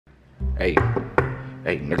Hey,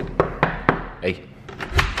 hey, nigga. Hey.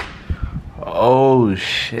 Oh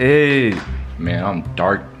shit, man. I'm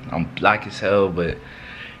dark. I'm black as hell, but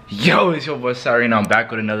yo, it's your boy Sorry, and I'm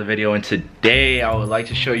back with another video. And today I would like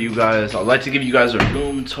to show you guys. I'd like to give you guys a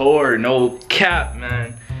room tour. No cap,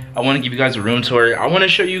 man. I want to give you guys a room tour. I want to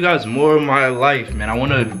show you guys more of my life, man. I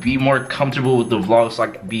want to be more comfortable with the vlogs so I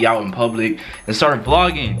can be out in public and start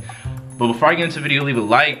vlogging. But before I get into the video, leave a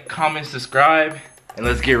like, comment, subscribe, and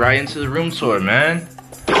let's get right into the room tour, man.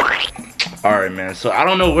 Alright, man. So I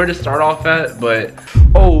don't know where to start off at, but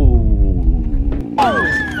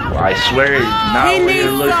I swear it's not what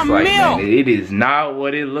it looks like, man. It is not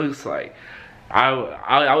what it looks like.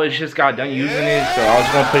 I was just got done using it, so I was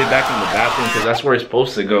gonna put it back in the bathroom because that's where it's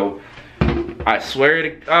supposed to go. I swear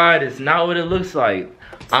to God, it's not what it looks like.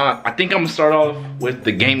 I think I'm gonna start off with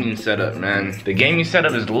the gaming setup, man. The gaming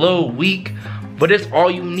setup is a little weak, but it's all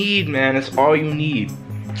you need, man. It's all you need.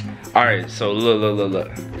 All right, so look.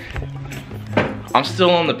 I'm still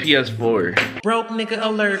on the PS4. Broke nigga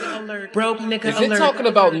alert. Broke nigga alert. Is it talking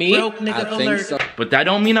about me? Broke nigga alert. So. But that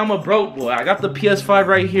don't mean I'm a broke boy. I got the PS5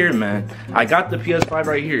 right here, man. I got the PS5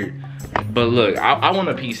 right here. But look, I want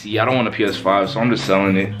a PC. I don't want a PS5, so I'm just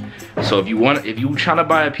selling it. So if you trying to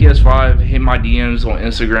buy a PS5, hit my DMs on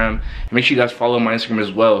Instagram. Make sure you guys follow my Instagram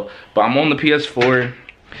as well. But I'm on the PS4.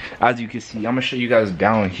 As you can see, I'm gonna show you guys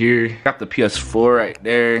down here. Got the PS4 right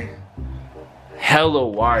there. Hella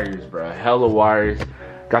wires, bro. Hella wires.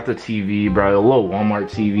 Got the TV, bro. A little Walmart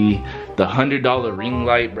TV. The $100 ring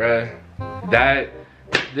light, bro.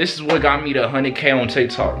 This is what got me to 100K on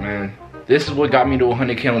TikTok, man. This is what got me to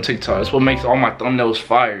 100K on TikTok. That's what makes all my thumbnails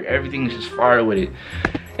fire. Everything's just fire with it.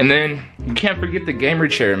 And then you can't forget the gamer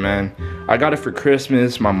chair, man. I got it for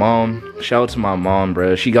Christmas. My mom, shout out to my mom,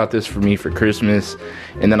 bro. She got this for me for Christmas.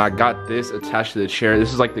 And then I got this attached to the chair.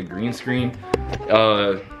 This is like the green screen.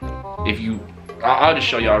 I'll just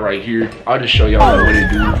show y'all right here. I'll just show y'all what it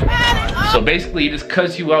do. So basically, it just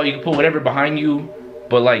cuts you out. You can put whatever behind you,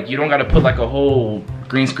 but like you don't gotta put like a whole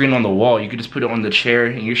green screen on the wall. You can just put it on the chair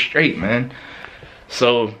and you're straight, man.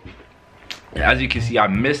 So as you can see, I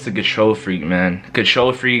missed the Control Freak, man.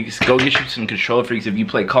 Control Freaks, go get you some Control Freaks if you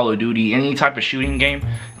play Call of Duty, any type of shooting game.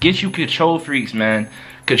 Get you Control Freaks, man.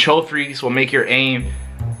 Control Freaks will make your aim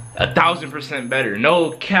 1000% better. No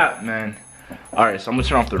cap, man. Alright, so I'm gonna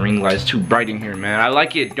turn off the ring lights. It's too bright in here, man. I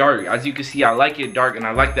like it dark. As you can see, I like it dark, and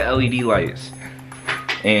I like the LED lights.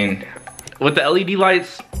 And with the LED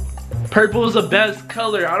lights, purple is the best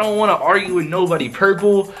color. I don't want to argue with nobody.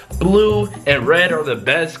 Purple, blue, and red are the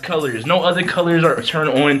best colors. No other colors are turned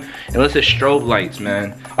on unless it's strobe lights,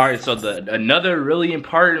 man. Alright, so another really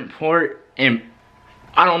important part, and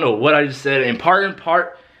I don't know what I just said. Important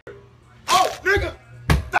part. Oh, nigga!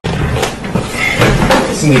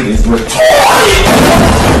 This nigga's retarded.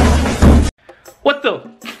 What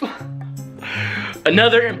the?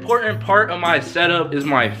 Another important part of my setup is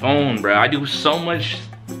my phone, bro. I do a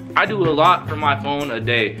lot for my phone a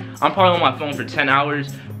day. I'm probably on my phone for 10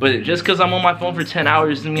 hours, but just because I'm on my phone for 10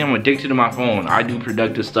 hours doesn't mean I'm addicted to my phone. I do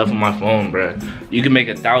productive stuff on my phone, bro. You can make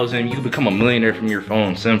 1,000, you can become a millionaire from your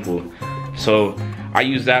phone, simple. So I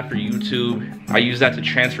use that for YouTube. I use that to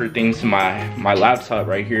transfer things to my laptop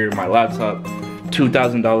right here, my laptop.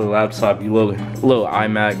 $2,000 laptop, you little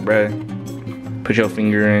iMac, bruh. Put your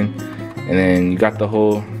finger in, and then you got the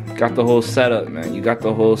whole setup, man. You got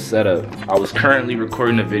the whole setup. I was currently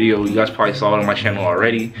recording a video. You guys probably saw it on my channel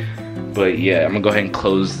already, but yeah, I'm gonna go ahead and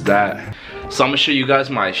close that. So I'm gonna show you guys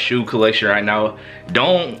my shoe collection right now.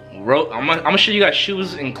 I'm gonna show you guys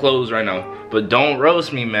shoes and clothes right now, but don't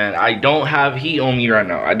roast me, man. I don't have heat on me right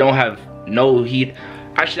now. I don't have no heat.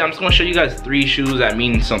 Actually, I'm just gonna show you guys 3 shoes that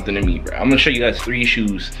mean something to me, bro. I'm gonna show you guys 3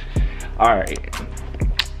 shoes. All right,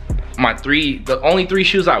 the only 3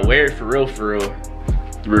 shoes I wear for real, the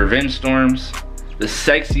Revenge Storms, the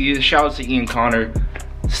sexiest. Shout out to Ian Connor,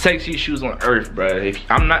 sexiest shoes on earth, bro.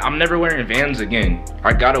 I'm never wearing Vans again.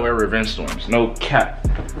 I gotta wear Revenge Storms, no cap.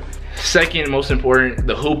 Second most important,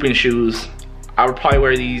 the hooping shoes. I would probably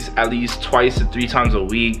wear these at least 2 to 3 times a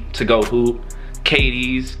week to go hoop.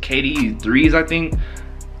 KD 3s, I think.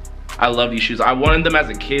 I love these shoes. I wanted them as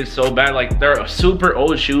a kid so bad. Like, they're super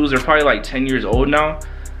old shoes. They're probably like 10 years old now.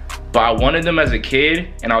 But I wanted them as a kid,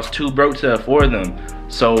 and I was too broke to afford them.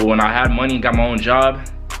 So when I had money and got my own job,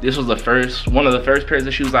 this was one of the first pairs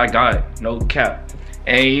of shoes I got. No cap.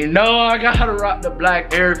 And you know I gotta rock the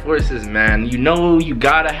black Air Forces, man. You know you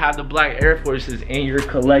gotta have the black Air Forces in your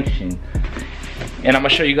collection. And I'm gonna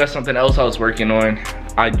show you guys something else I was working on.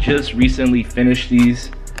 I just recently finished these.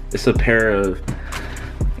 It's a pair of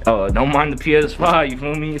don't mind the PS5, you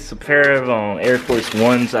feel me? It's a pair of Air Force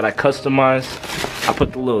Ones that I customized. I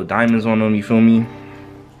put the little diamonds on them, you feel me?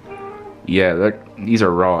 Yeah, these are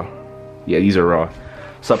raw. Yeah, these are raw.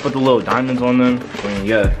 So I put the little diamonds on them, and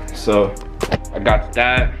yeah, so I got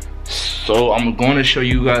that. So I'm going to show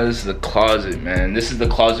you guys the closet, man. This is the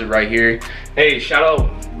closet right here. Hey, shout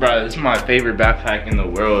out, bro. This is my favorite backpack in the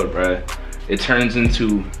world, bro. It turns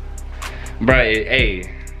into, bro.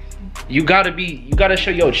 Hey, you gotta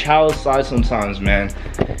show your child side sometimes, man.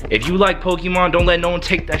 If you like Pokemon, don't let no one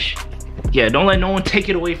take that yeah, don't let no one take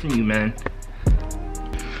it away from you, man.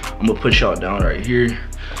 I'm gonna put y'all down right here.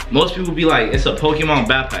 Most people be like, it's a Pokemon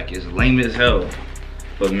backpack. It's lame as hell.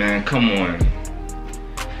 But man, come on.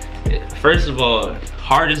 First of all,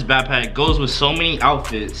 hardest backpack goes with so many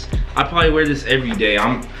outfits. I probably wear this every day.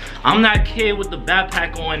 I'm that kid with the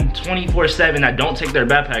backpack on 24/7 that don't take their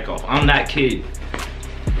backpack off. I'm that kid.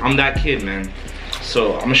 I'm that kid, man.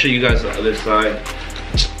 So I'm gonna show you guys the other side.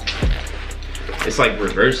 It's like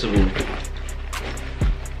reversible.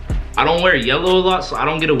 I don't wear yellow a lot, so I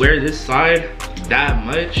don't get to wear this side that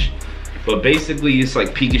much. But basically, it's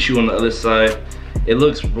like Pikachu on the other side. It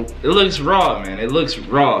looks raw, man. It looks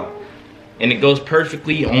raw. And it goes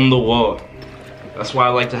perfectly on the wall. That's why I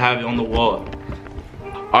like to have it on the wall.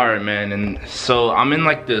 All right, man, and so I'm in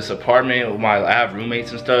like this apartment with I have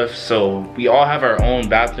roommates and stuff, so we all have our own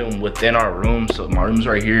bathroom within our room. So my room's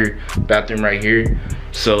right here, bathroom right here.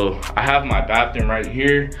 So I have my bathroom right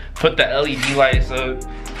here, put the LED lights up.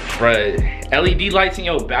 Bruh, LED lights in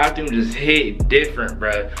your bathroom just hit different,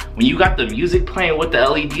 bruh. When you got the music playing with the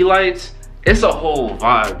LED lights, it's a whole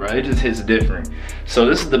vibe, bruh. It just hits different. So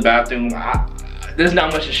this is the bathroom. There's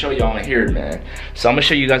not much to show y'all in here, man. So I'm gonna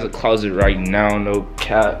show you guys a closet right now, no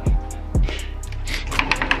cap.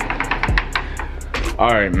 All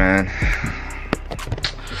right, man.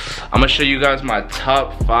 I'm gonna show you guys my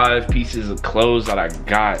top 5 pieces of clothes that I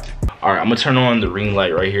got. All right, I'm gonna turn on the ring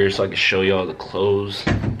light right here so I can show y'all the clothes.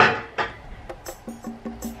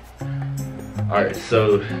 All right,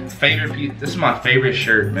 so favorite piece, this is my favorite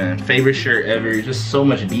shirt, man. Favorite shirt ever, just so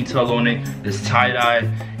much detail on it. This tie-dye,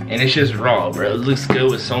 and it's just raw, bro. It looks good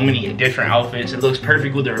with so many different outfits. It looks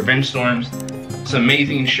perfect with the Revenge Storms. It's an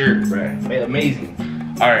amazing shirt, bro, amazing.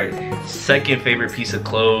 All right, second favorite piece of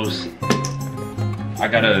clothes. I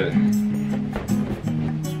got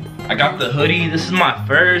the hoodie. This is my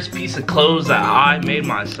first piece of clothes that I made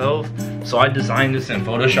myself. So I designed this in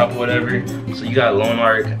Photoshop or whatever. So you got Lone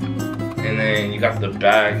Arc, and then you got the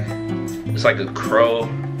bag. It's like a crow,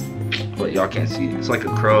 but y'all can't see it. It's like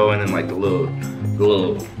a crow, and then like the little,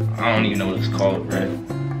 I don't even know what it's called, right?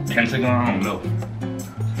 Pentagon, I don't know.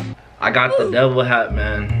 I got the devil hat,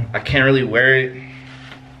 man. I can't really wear it.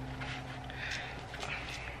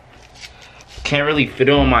 Can't really fit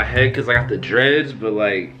it on my head because I got the dreads, but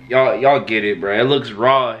like y'all get it, bro. It looks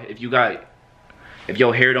raw if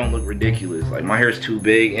your hair don't look ridiculous. Like my hair is too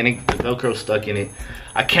big and the Velcro stuck in it.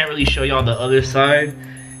 I can't really show y'all the other side.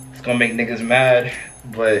 It's gonna make niggas mad,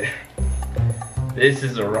 but this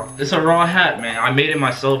is a raw hat, man. I made it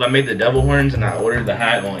myself. I made the devil horns and I ordered the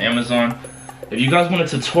hat on Amazon. If you guys want a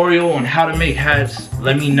tutorial on how to make hats,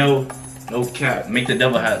 let me know. No cap. Make the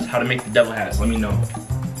devil hats. How to make the devil hats, let me know.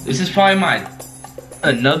 This is probably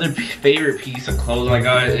another favorite piece of clothes I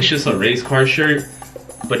got. It's just a race car shirt,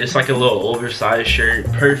 but it's like a little oversized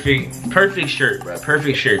shirt. Perfect shirt, bro.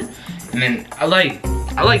 Perfect shirt. And then I like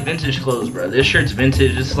vintage clothes, bro. This shirt's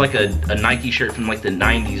vintage. This is like a Nike shirt from like the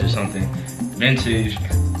 90s or something. Vintage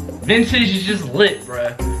is just lit,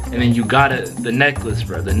 bro. And then you got the necklace,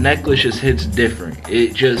 bro. The necklace just hits different.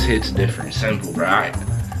 It just hits different. Simple, bro.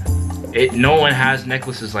 No one has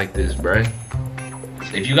necklaces like this, bro.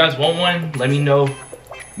 If you guys want one, let me know.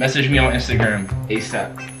 Message me on Instagram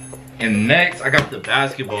ASAP. And next, I got the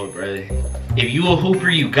basketball, bro. If you a hooper,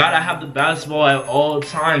 you gotta have the basketball at all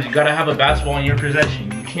times. You gotta have a basketball in your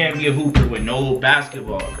possession. You can't be a hooper with no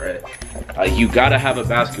basketball, bro. You gotta have a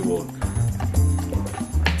basketball.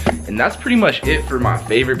 And that's pretty much it for my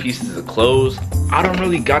favorite pieces of clothes. I don't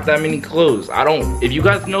really got that many clothes. If you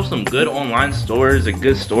guys know some good online stores or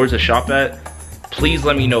good stores to shop at, please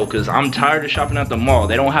let me know, because I'm tired of shopping at the mall.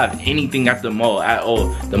 They don't have anything at the mall at all.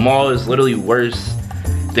 The mall is literally worse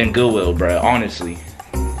than Goodwill, bro, honestly.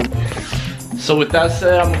 So with that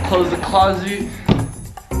said, I'm gonna close the closet.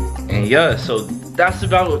 And yeah, so that's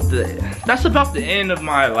about the end of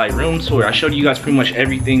my like room tour. I showed you guys pretty much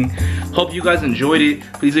everything. Hope you guys enjoyed it.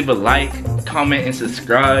 Please leave a like, comment, and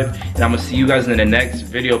subscribe. And I'm gonna see you guys in the next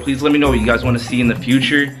video. Please let me know what you guys want to see in the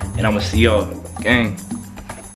future. And I'm gonna see y'all. Gang.